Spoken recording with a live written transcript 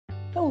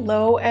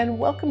Hello and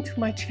welcome to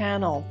my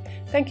channel.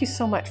 Thank you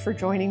so much for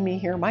joining me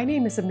here. My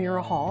name is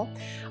Amirah Hall.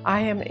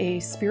 I am a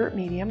spirit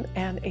medium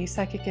and a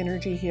psychic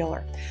energy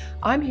healer.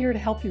 I'm here to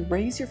help you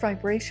raise your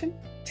vibration,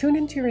 tune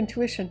into your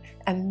intuition,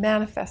 and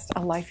manifest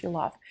a life you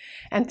love.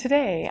 And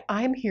today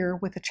I'm here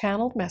with a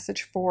channeled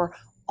message for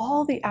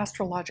all the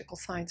astrological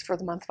signs for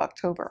the month of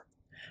October.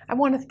 I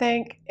want to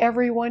thank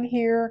everyone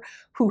here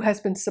who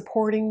has been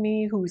supporting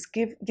me,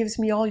 gives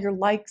me all your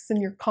likes and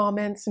your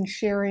comments and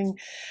sharing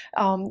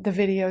the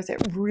videos.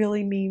 It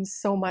really means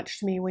so much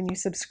to me when you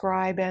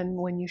subscribe and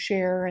when you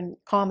share and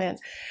comment.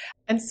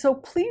 And so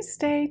please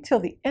stay till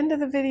the end of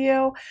the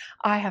video.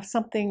 I have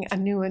a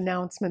new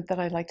announcement that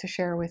I'd like to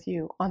share with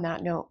you on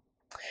that note.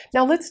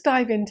 Now let's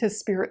dive into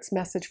Spirit's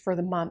message for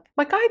the month.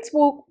 My guides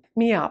woke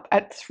me up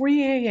at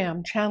 3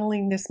 a.m.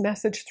 channeling this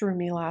message through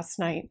me last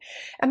night.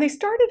 And they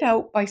started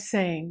out by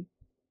saying,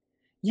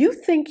 "You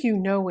think you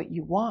know what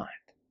you want,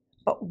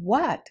 but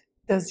what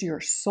does your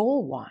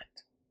soul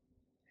want?"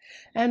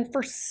 And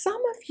for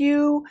some of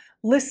you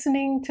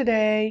listening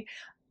today,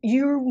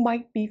 you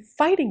might be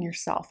fighting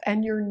yourself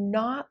and you're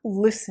not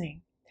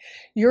listening.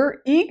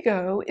 Your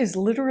ego is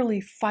literally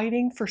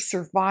fighting for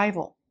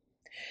survival.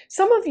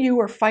 Some of you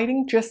are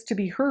fighting just to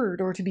be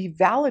heard or to be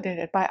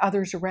validated by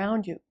others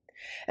around you.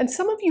 And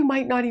some of you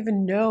might not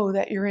even know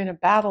that you're in a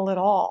battle at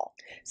all.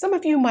 Some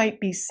of you might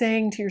be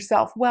saying to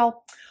yourself,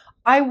 well,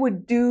 I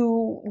would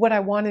do what I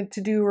wanted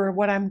to do or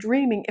what I'm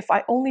dreaming if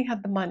I only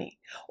had the money.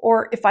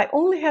 Or if I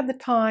only had the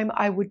time,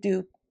 I would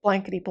do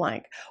blankety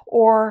blank.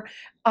 Or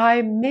if I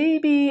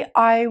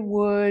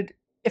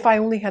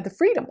only had the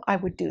freedom, I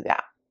would do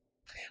that.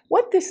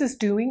 What this is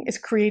doing is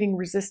creating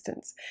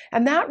resistance.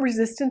 And that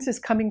resistance is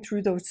coming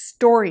through those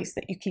stories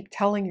that you keep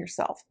telling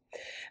yourself,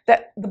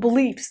 that the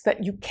beliefs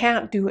that you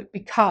can't do it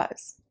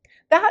because.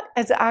 That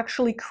is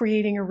actually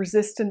creating a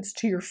resistance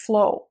to your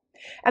flow.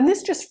 And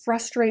this just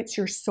frustrates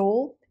your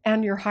soul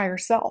and your higher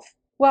self.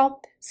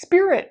 Well,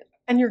 Spirit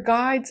and your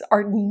guides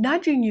are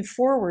nudging you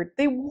forward.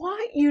 They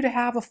want you to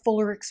have a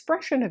fuller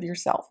expression of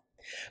yourself.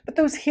 But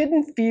those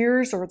hidden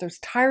fears or those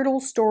tired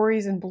old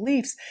stories and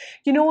beliefs,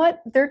 you know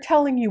what? They're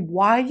telling you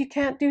why you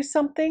can't do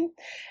something,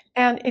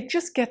 and it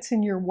just gets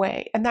in your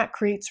way, and that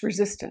creates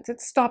resistance. It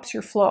stops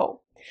your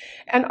flow.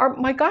 And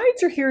my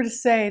guides are here to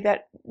say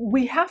that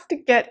we have to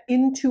get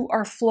into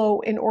our flow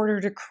in order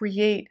to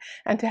create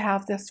and to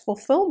have this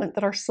fulfillment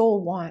that our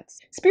soul wants.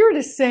 Spirit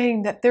is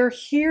saying that they're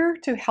here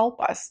to help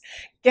us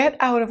get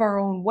out of our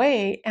own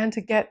way and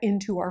to get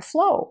into our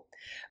flow.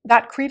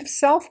 That creative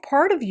self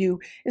part of you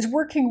is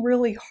working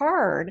really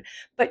hard,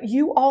 but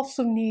you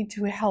also need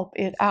to help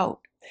it out.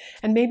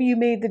 And maybe you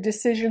made the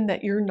decision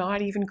that you're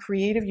not even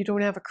creative, you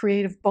don't have a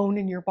creative bone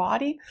in your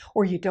body,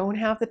 or you don't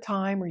have the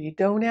time, or you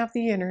don't have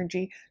the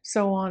energy,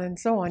 so on and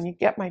so on. You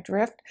get my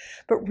drift?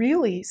 But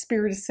really,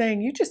 Spirit is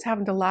saying you just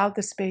haven't allowed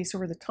the space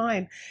or the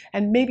time,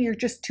 and maybe you're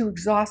just too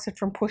exhausted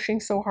from pushing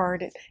so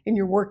hard in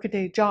your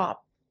workaday job.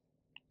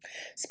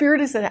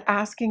 Spirit is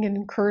asking and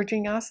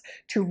encouraging us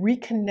to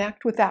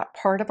reconnect with that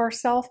part of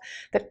ourself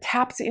that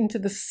taps into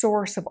the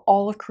source of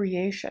all of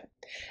creation.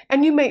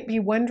 And you might be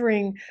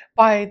wondering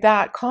by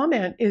that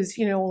comment is,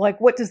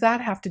 like, what does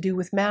that have to do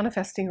with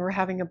manifesting or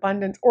having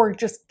abundance or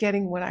just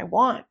getting what I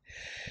want?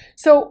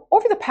 So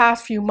over the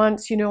past few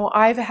months,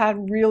 I've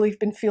really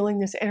been feeling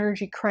this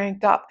energy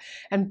cranked up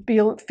and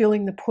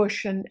feeling the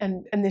push and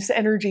this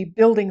energy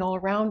building all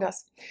around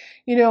us.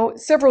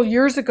 Several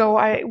years ago,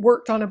 I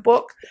worked on a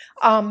book,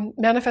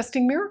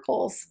 Manifesting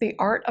Miracles, the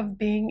art of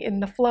being in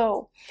the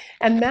flow.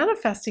 And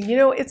manifesting,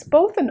 it's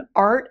both an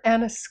art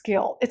and a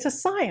skill. It's a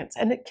science,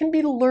 and it can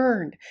be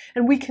learned,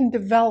 and we can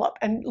develop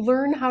and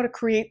learn how to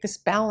create this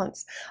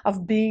balance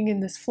of being in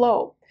this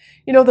flow.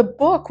 The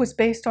book was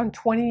based on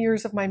 20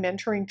 years of my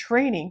mentoring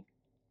training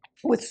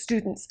with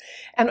students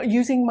and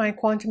using my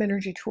quantum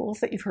energy tools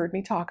that you've heard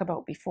me talk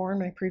about before in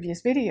my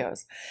previous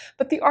videos.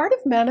 But the art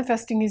of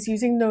manifesting is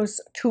using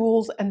those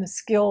tools and the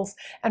skills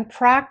and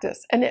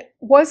practice. And it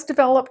was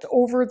developed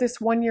over this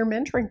 1-year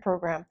mentoring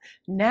program.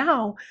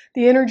 Now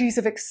the energies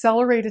have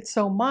accelerated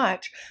so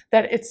much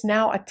that it's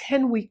now a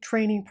 10-week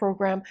training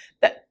program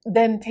that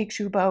then takes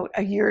you about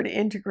a year to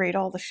integrate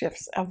all the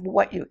shifts of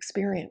what you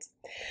experience.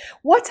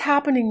 What's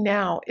happening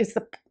now is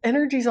the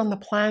energies on the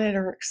planet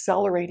are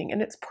accelerating,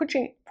 and it's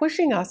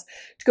pushing us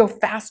to go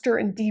faster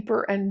and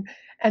deeper and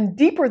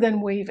deeper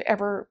than we've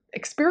ever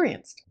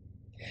experienced.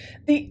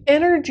 The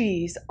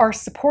energies are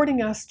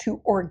supporting us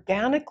to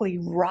organically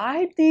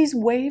ride these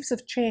waves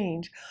of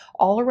change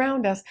all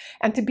around us,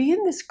 and to be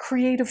in this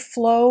creative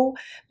flow,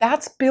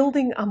 that's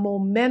building a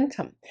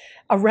momentum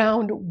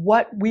around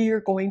what we are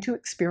going to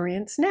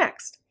experience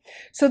next.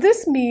 So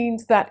this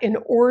means that in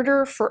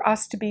order for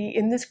us to be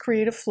in this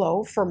creative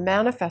flow for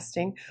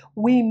manifesting,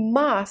 we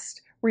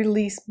must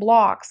release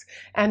blocks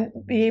and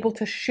be able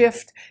to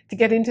shift to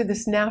get into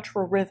this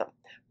natural rhythm.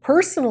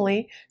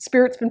 Personally,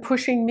 Spirit's been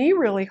pushing me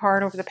really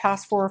hard over the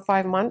past 4 or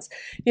 5 months.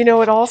 It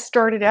all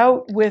started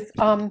out with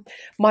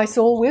my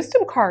soul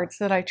wisdom cards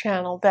that I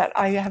channeled that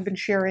I have been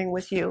sharing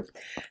with you.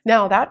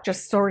 Now that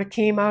just sort of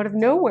came out of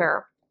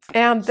nowhere.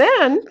 And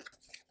then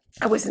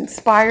I was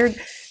inspired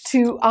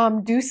to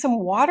do some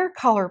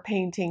watercolor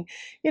painting.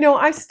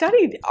 I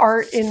studied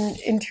art in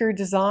interior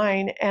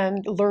design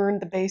and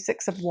learned the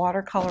basics of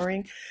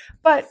watercoloring,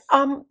 but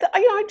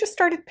I just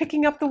started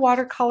picking up the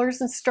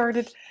watercolors and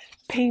started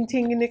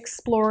painting and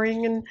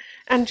exploring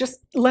and just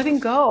letting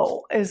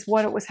go is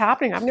what it was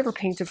happening. I've never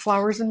painted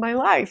flowers in my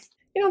life.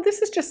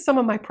 This is just some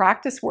of my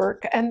practice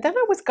work. And then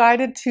I was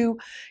guided to,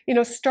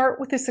 start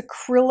with this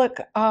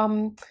acrylic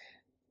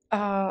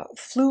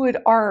fluid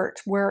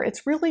art where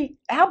it's really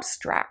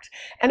abstract.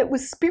 And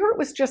Spirit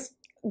was just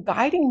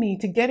guiding me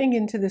to getting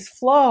into this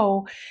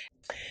flow.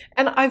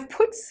 And I've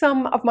put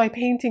some of my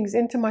paintings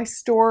into my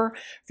store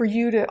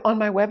on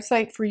my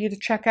website for you to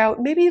check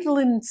out. Maybe it'll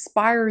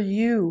inspire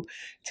you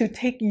to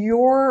take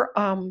your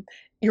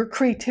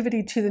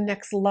creativity to the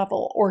next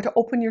level, or to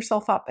open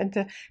yourself up and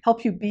to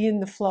help you be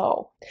in the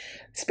flow.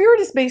 Spirit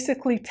is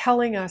basically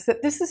telling us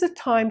that this is a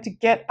time to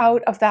get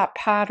out of that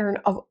pattern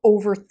of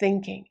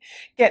overthinking.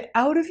 Get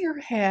out of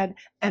your head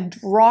and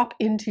drop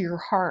into your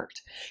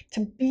heart,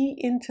 to be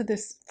into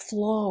this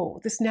flow,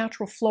 this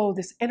natural flow.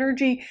 This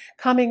energy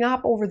coming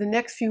up over the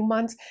next few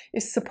months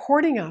is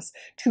supporting us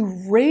to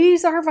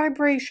raise our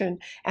vibration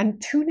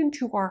and tune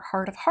into our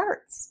heart of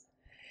hearts.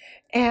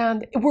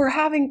 And we're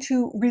having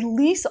to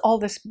release all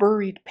this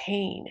buried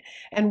pain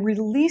and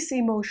release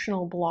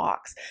emotional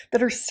blocks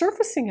that are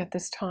surfacing at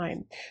this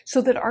time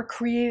so that our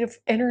creative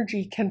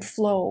energy can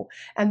flow,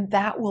 and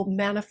that will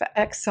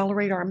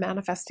accelerate our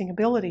manifesting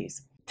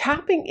abilities.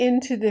 Tapping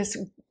into this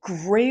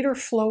greater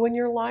flow in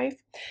your life,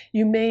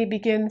 you may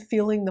begin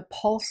feeling the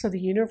pulse of the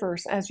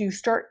universe as you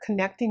start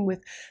connecting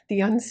with the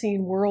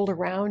unseen world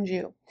around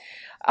you.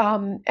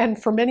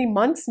 And for many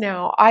months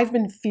now, I've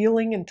been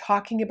feeling and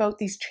talking about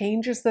these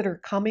changes that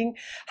are coming,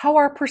 how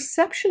our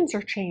perceptions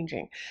are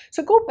changing.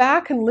 So go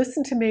back and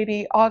listen to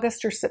maybe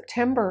August or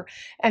September,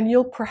 and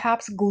you'll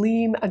perhaps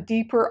glean a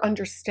deeper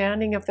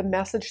understanding of the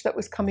message that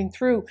was coming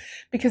through,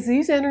 because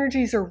these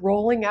energies are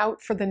rolling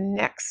out for the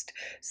next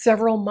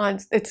several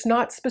months. It's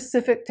not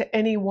specific to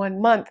any one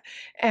month,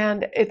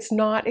 and it's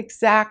not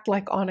exact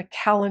like on a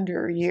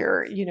calendar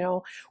year,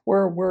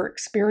 where we're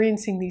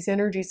experiencing these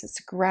energies. It's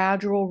a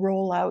gradual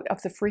rollout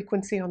of the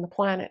frequency on the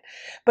planet.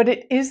 But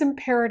it is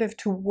imperative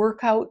to work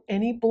out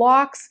any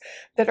blocks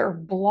that are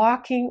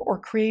blocking or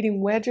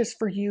creating wedges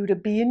for you to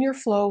be in your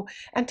flow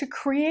and to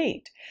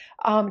create,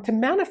 to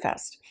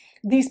manifest.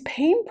 These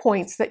pain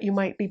points that you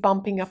might be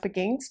bumping up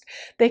against,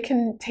 they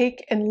can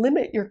take and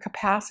limit your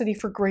capacity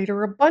for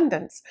greater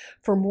abundance,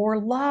 for more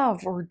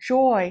love or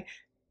joy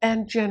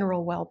and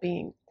general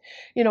well-being.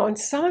 And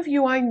some of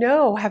you I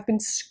know have been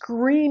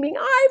screaming,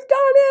 I've done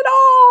it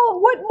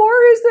all. What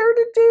more is there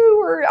to do?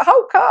 Or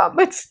how come?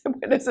 When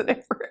does it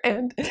never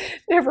end?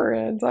 Never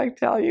ends. I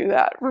tell you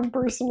that from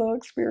personal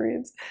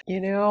experience.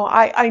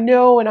 I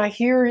know, and I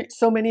hear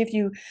so many of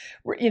you,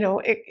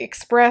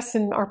 express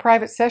in our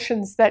private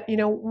sessions that,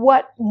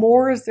 what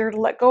more is there to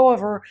let go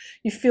of? Or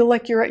you feel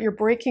like you're at your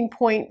breaking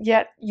point,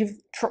 yet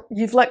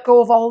you've let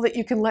go of all that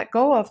you can let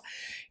go of.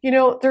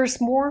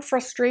 There's more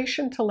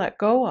frustration to let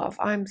go of,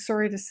 I'm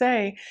sorry to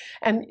say,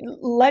 and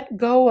let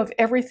go of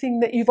everything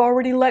that you've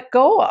already let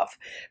go of.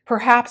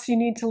 Perhaps you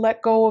need to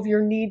let go of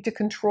your need to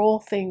control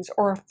things,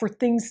 or for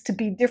things to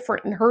be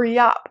different and hurry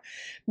up.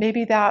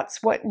 Maybe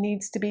that's what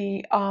needs to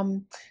be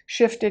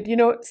shifted.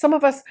 Some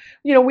of us,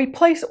 we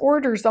place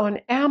orders on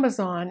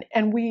Amazon,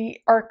 and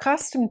we are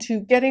accustomed to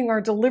getting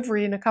our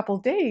delivery in a couple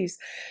days.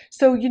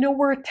 So,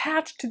 we're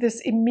attached to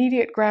this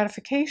immediate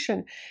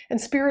gratification,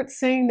 and Spirit's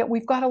saying that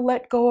we've got to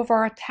let go of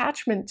our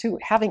attachment to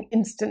having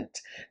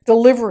instant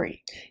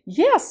delivery.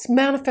 Yes,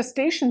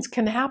 manifestations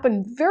can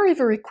happen very,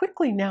 very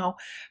quickly now.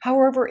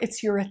 However,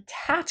 it's your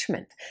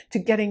attachment to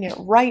getting it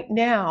right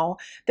now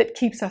that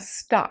keeps us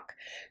stuck.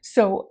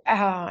 So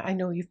I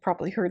know you've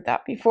probably heard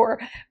that before,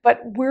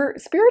 but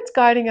Spirit's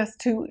guiding us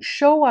to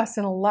show us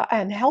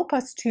and help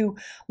us to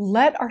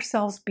let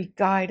ourselves be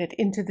guided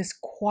into this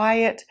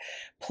quiet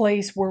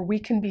place where we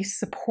can be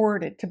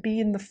supported, to be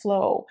in the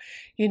flow,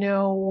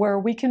 where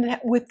we can,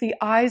 with the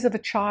eyes of a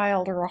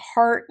child or a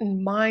heart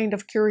and mind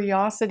of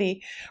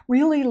curiosity,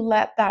 really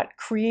let that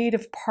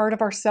creative part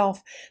of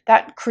ourself,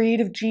 that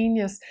creative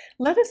genius,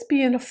 let us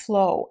be in a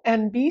flow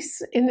and be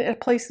in a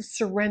place of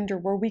surrender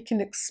where we can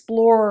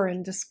explore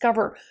and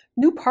discover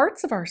new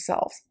parts of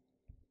ourselves.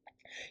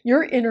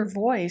 Your inner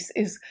voice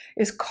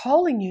is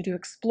calling you to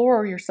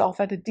explore yourself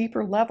at a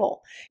deeper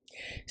level.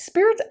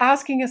 Spirit's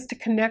asking us to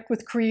connect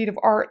with creative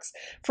arts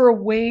for a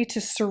way to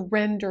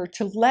surrender,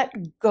 to let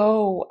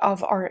go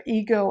of our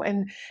ego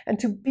and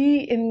to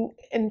be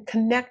and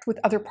connect with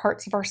other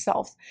parts of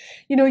ourselves.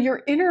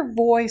 Your inner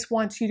voice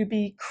wants you to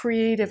be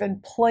creative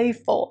and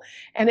playful.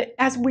 And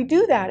as we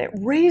do that, it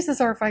raises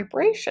our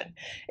vibration.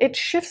 It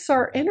shifts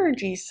our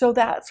energy. So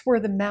that's where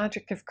the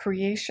magic of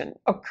creation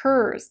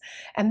occurs.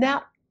 And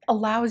that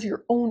allows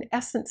your own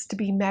essence to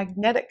be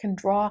magnetic and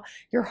draw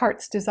your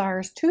heart's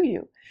desires to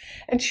you.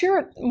 And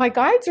sure, my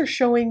guides are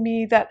showing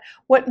me that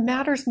what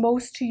matters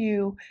most to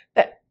you,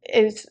 that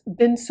has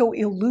been so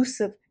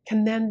elusive,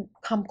 can then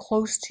come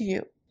close to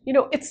you.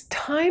 It's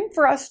time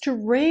for us to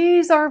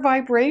raise our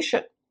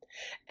vibration.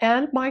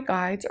 And my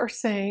guides are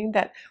saying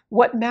that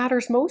what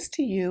matters most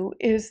to you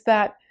is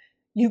that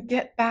you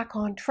get back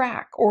on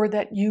track, or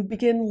that you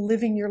begin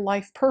living your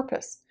life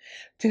purpose,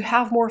 to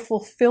have more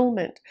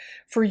fulfillment.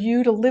 For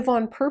you to live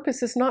on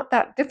purpose is not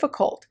that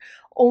difficult,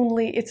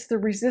 only it's the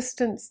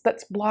resistance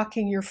that's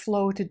blocking your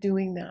flow to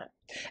doing that.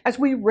 As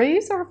we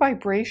raise our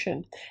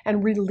vibration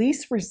and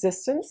release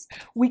resistance,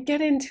 we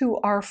get into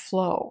our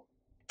flow.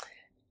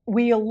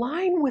 We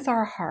align with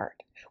our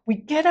heart. We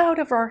get out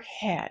of our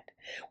head.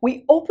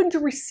 We open to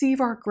receive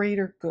our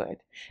greater good.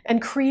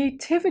 And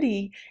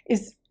creativity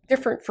is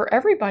different for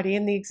everybody,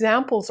 and the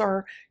examples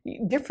are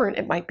different.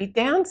 It might be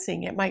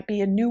dancing. It might be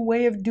a new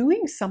way of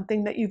doing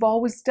something that you've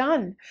always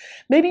done.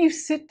 Maybe you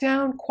sit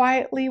down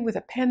quietly with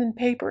a pen and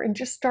paper and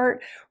just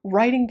start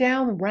writing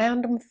down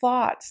random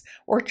thoughts,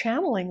 or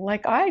channeling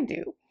like I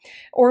do.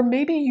 Or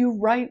maybe you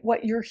write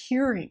what you're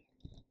hearing,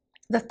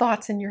 the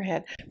thoughts in your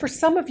head. For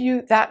some of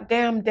you, that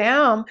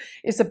dam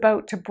is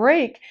about to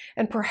break,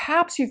 and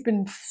perhaps you've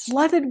been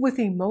flooded with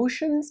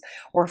emotions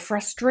or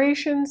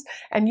frustrations,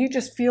 and you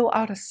just feel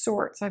out of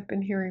sorts. I've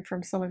been hearing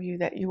from some of you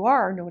that you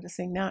are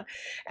noticing that.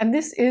 And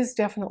this is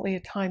definitely a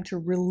time to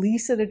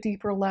release at a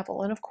deeper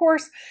level. And of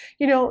course,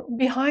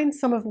 behind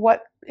some of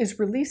what is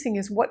releasing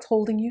is what's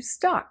holding you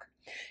stuck.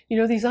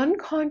 These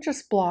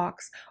unconscious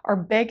blocks are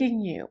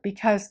begging you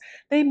because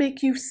they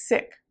make you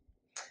sick.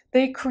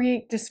 They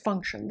create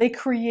dysfunction. They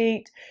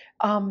create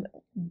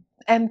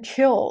and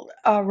kill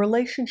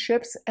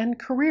relationships and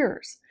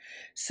careers.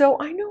 So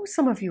I know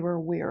some of you are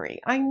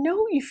weary. I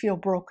know you feel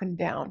broken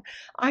down.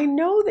 I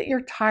know that you're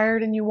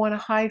tired and you want to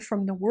hide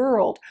from the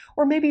world.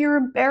 Or maybe you're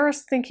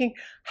embarrassed, thinking,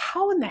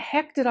 how in the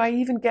heck did I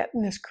even get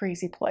in this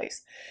crazy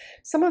place?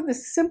 Some of the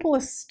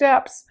simplest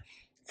steps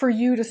for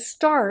you to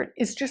start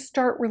is just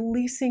start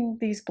releasing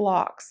these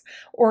blocks,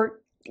 or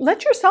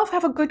let yourself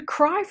have a good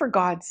cry, for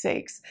God's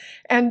sakes,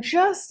 and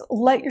just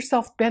let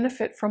yourself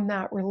benefit from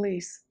that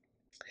release.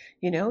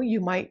 You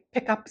might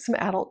pick up some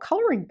adult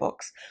coloring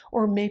books,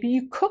 or maybe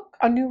you cook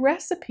a new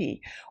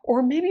recipe,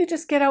 or maybe you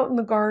just get out in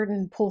the garden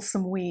and pull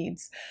some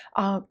weeds.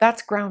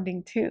 That's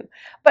grounding too.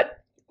 But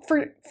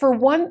for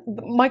one,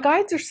 my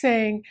guides are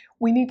saying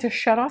we need to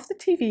shut off the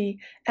TV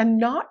and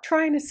not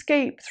try and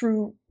escape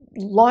through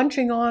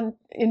launching on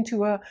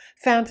into a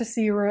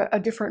fantasy or a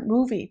different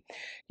movie.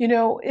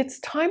 It's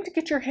time to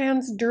get your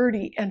hands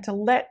dirty and to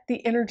let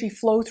the energy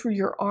flow through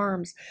your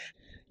arms.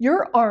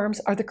 Your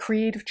arms are the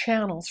creative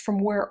channels from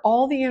where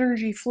all the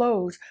energy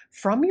flows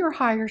from your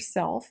higher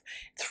self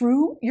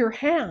through your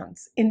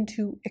hands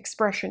into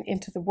expression,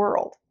 into the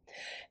world.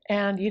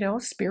 And,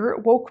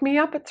 Spirit woke me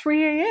up at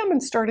 3 a.m.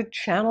 and started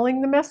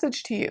channeling the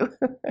message to you.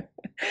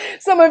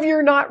 Some of you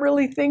are not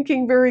really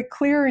thinking very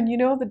clear, and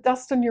the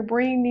dust on your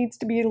brain needs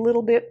to be a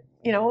little bit,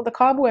 the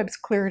cobwebs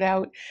cleared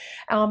out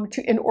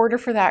in order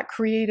for that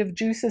creative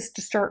juices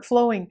to start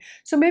flowing.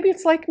 So maybe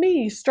it's like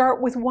me, you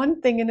start with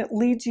one thing and it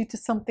leads you to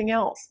something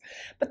else.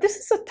 But this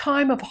is a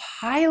time of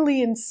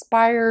highly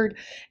inspired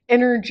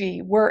energy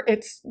where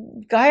it's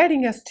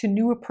guiding us to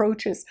new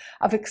approaches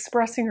of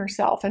expressing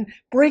ourselves and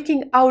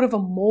breaking out of a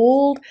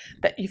mold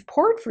that you've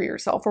poured for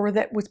yourself, or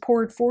that was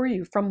poured for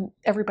you from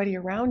everybody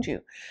around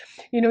you.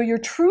 Your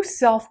true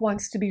self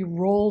wants to be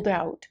rolled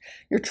out.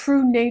 Your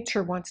true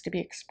nature wants to be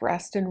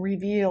expressed and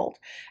revealed.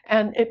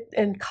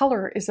 And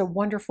color is a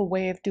wonderful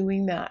way of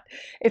doing that.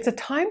 It's a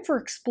time for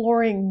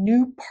exploring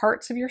new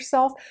parts of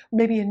yourself,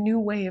 maybe a new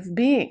way of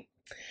being.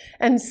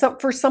 And so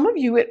for some of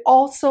you, it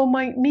also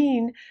might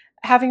mean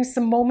having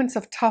some moments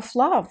of tough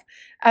love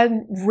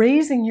and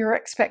raising your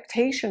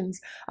expectations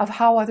of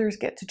how others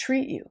get to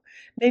treat you.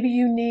 Maybe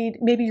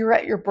you're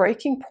at your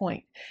breaking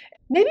point.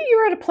 Maybe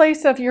you're at a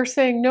place of you're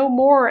saying no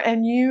more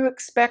and you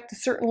expect a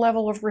certain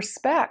level of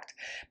respect.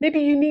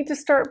 Maybe you need to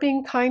start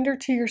being kinder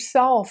to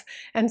yourself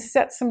and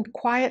set some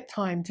quiet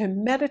time to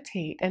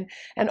meditate and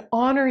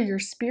honor your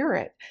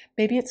spirit.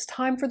 Maybe it's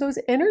time for those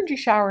energy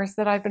showers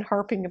that I've been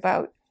harping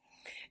about,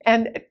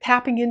 and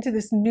tapping into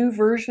this new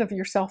version of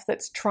yourself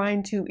that's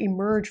trying to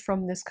emerge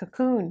from this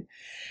cocoon.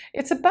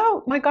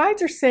 My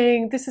guides are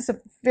saying this is a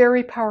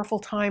very powerful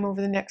time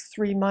over the next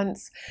 3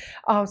 months.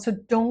 So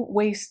don't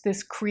waste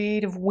this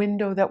creative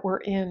window that we're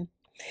in.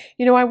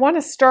 I want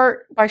to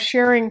start by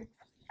sharing.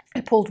 I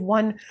pulled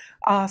one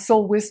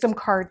soul wisdom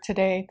card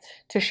today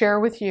to share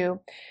with you.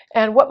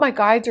 And what my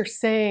guides are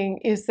saying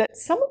is that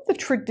some of the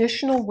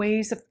traditional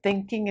ways of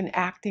thinking and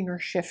acting are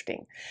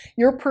shifting.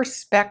 Your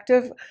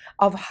perspective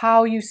of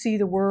how you see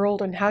the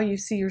world and how you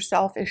see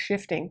yourself is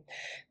shifting.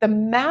 The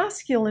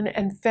masculine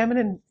and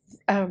feminine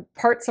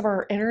parts of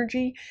our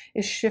energy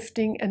is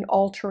shifting and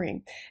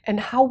altering, and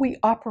how we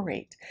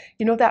operate.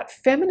 That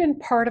feminine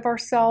part of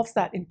ourselves,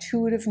 that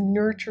intuitive,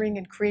 nurturing,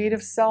 and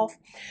creative self,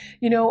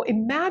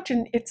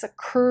 imagine it's a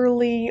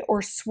curly or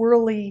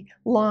swirly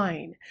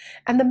line.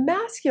 And the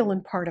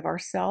masculine part of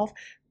ourself,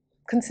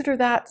 consider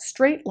that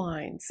straight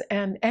lines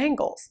and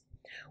angles.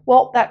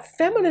 Well, that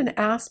feminine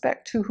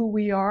aspect to who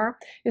we are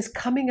is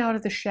coming out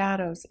of the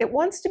shadows. It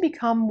wants to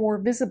become more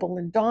visible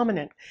and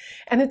dominant,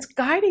 and it's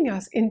guiding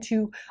us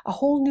into a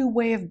whole new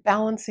way of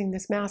balancing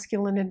this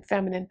masculine and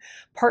feminine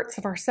parts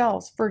of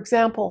ourselves. For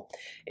example,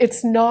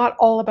 it's not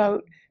all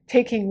about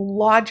taking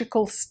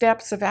logical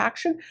steps of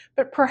action,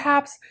 but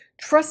perhaps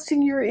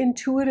trusting your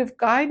intuitive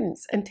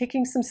guidance and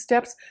taking some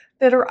steps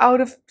that are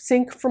out of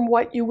sync from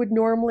what you would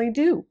normally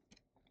do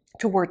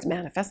towards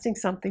manifesting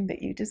something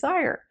that you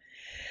desire.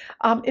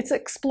 It's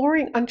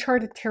exploring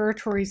uncharted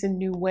territories in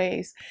new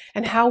ways,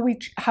 and how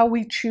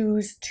we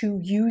choose to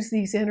use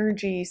these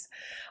energies.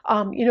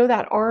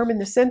 That arm in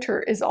the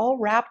center is all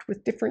wrapped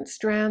with different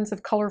strands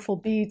of colorful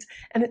beads,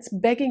 and it's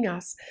begging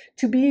us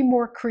to be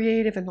more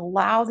creative and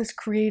allow this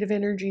creative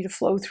energy to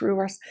flow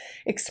through us,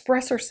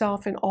 express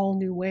ourselves in all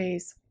new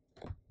ways.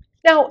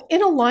 Now,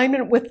 in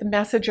alignment with the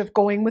message of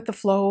going with the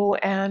flow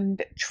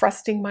and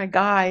trusting my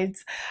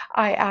guides,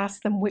 I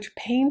asked them which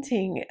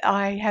painting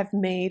I have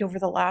made over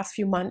the last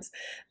few months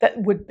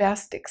that would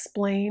best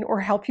explain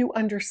or help you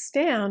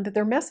understand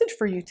their message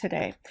for you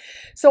today.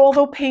 So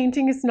although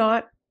painting is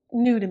not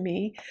new to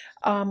me,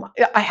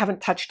 I haven't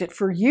touched it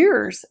for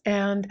years.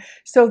 And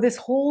so this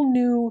whole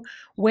new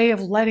way of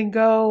letting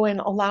go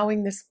and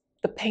allowing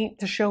the paint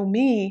to show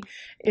me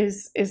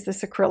is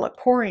this acrylic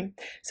pouring.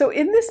 So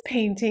in this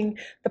painting,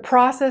 the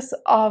process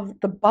of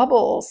the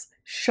bubbles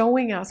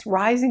showing us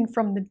rising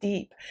from the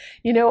deep,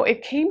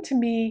 it came to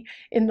me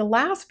in the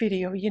last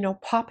video,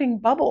 popping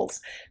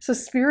bubbles. So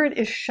spirit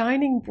is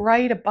shining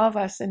bright above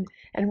us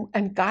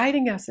and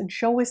guiding us and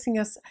showing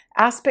us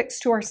aspects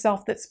to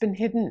ourselves that's been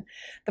hidden,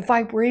 the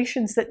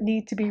vibrations that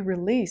need to be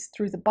released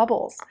through the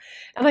bubbles.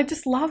 And I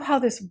just love how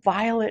this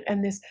violet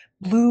and this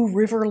blue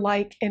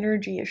river-like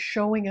energy is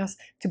showing us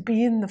to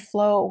be in the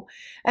flow.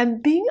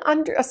 And being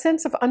under a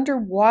sense of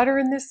underwater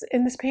in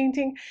this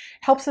painting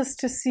helps us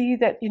to see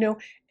that,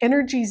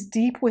 energies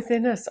deep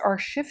within us are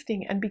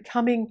shifting and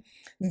becoming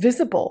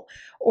visible,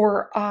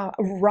 or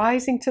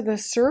rising to the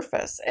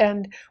surface,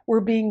 and we're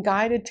being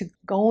guided to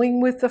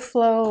going with the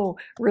flow.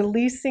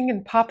 Releasing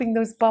and popping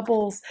those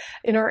bubbles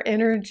in our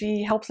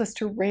energy helps us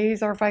to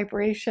raise our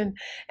vibration,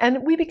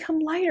 and we become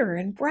lighter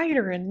and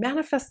brighter and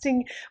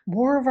manifesting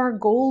more of our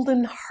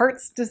golden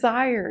heart's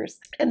desires.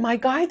 And my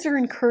guides are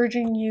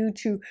encouraging you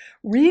to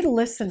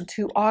re-listen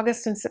to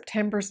August and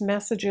September's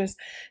messages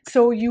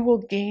so you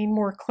will gain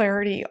more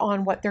clarity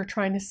on what they're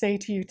trying to say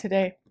to you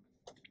today.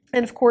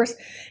 And of course,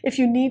 if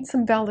you need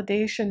some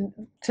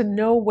validation to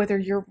know whether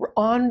you're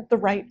on the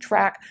right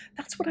track,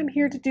 that's what I'm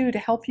here to do, to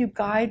help you,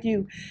 guide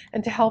you,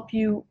 and to help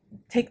you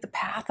take the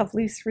path of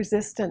least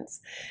resistance.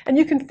 And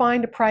you can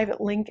find a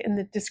private link in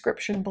the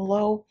description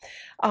below.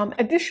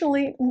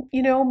 Additionally,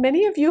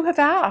 many of you have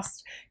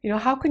asked,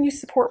 how can you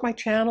support my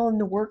channel and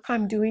the work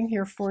I'm doing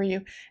here for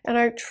you? And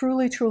I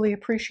truly, truly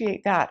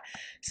appreciate that.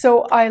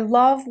 So I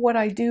love what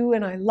I do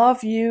and I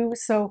love you.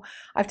 So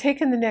I've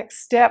taken the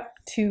next step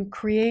to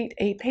create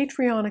a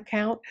Patreon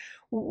account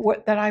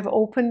that I've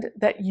opened,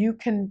 that you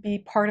can be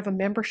part of a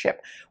membership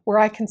where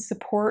I can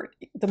support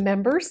the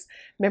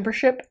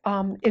membership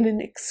in an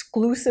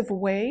exclusive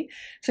way.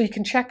 So you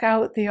can check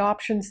out the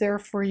options there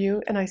for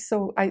you, and I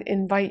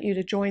invite you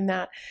to join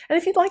that. And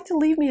if you'd like to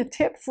leave me a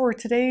tip for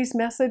today's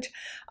message,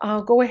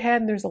 go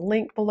ahead, and there's a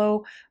link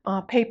below.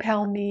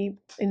 PayPal me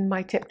in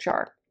my tip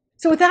jar.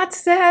 So with that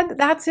said,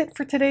 that's it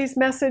for today's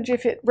message.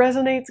 If it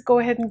resonates, go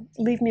ahead and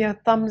leave me a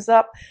thumbs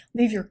up,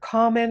 leave your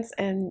comments,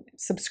 and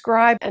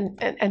subscribe,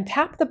 and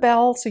tap the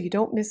bell so you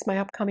don't miss my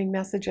upcoming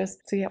messages,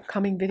 the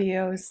upcoming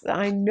videos.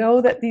 I know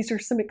that these are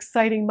some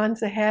exciting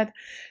months ahead.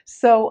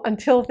 So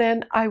until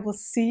then, I will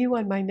see you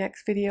on my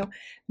next video.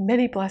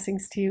 Many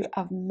blessings to you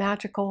of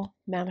magical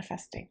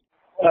manifesting.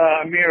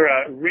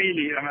 Amirah,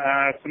 really,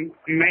 some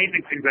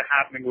amazing things are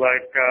happening.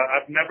 Like,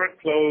 I've never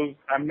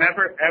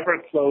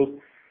ever closed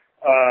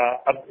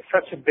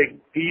such a big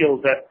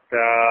deal that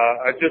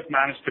I just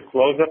managed to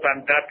close up,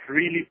 and that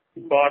really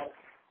brought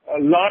a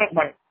lot of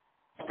my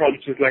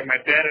approaches, like my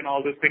debt and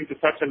all this thing, to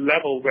such a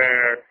level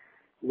where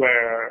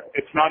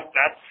it's not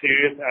that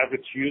serious as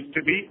it used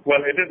to be. Well,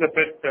 it is a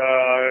bit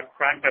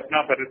cranked up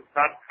now, but it's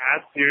not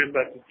as serious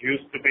as it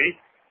used to be.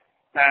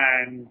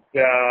 And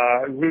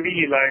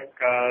really,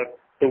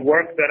 the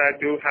work that I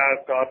do has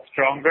got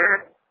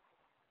stronger.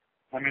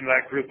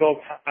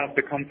 Results have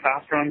become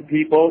faster on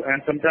people,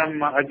 and sometimes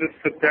I just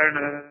sit there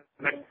and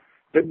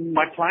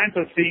my clients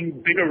are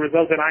seeing bigger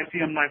results than I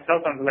see on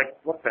myself, and I'm like,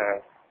 what the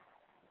hell?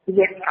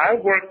 Like, I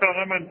worked on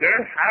them and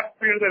they're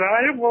happier than I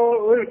am.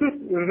 Well, is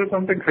this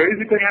something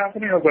crazy thing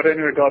happening? But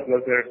anyway, God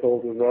bless their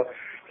souls as well.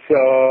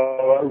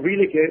 So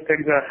really great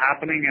things are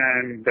happening,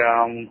 and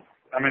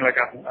I'm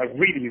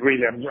really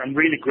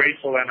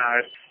grateful.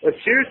 And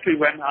seriously,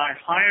 when I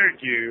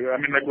hired you,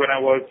 when I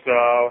was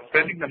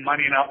spending the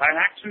money now, I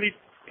actually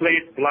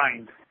played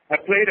blind. I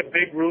played a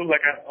big rule.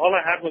 All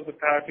I had was the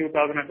 2,000.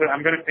 I said,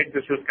 I'm going to take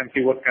this risk and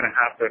see what's going to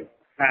happen.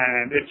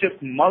 And it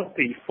just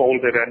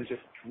multi-folded and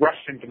just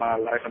rushed into my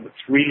life, and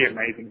it's really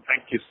amazing.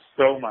 Thank you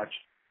so much.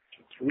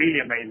 It's really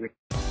amazing.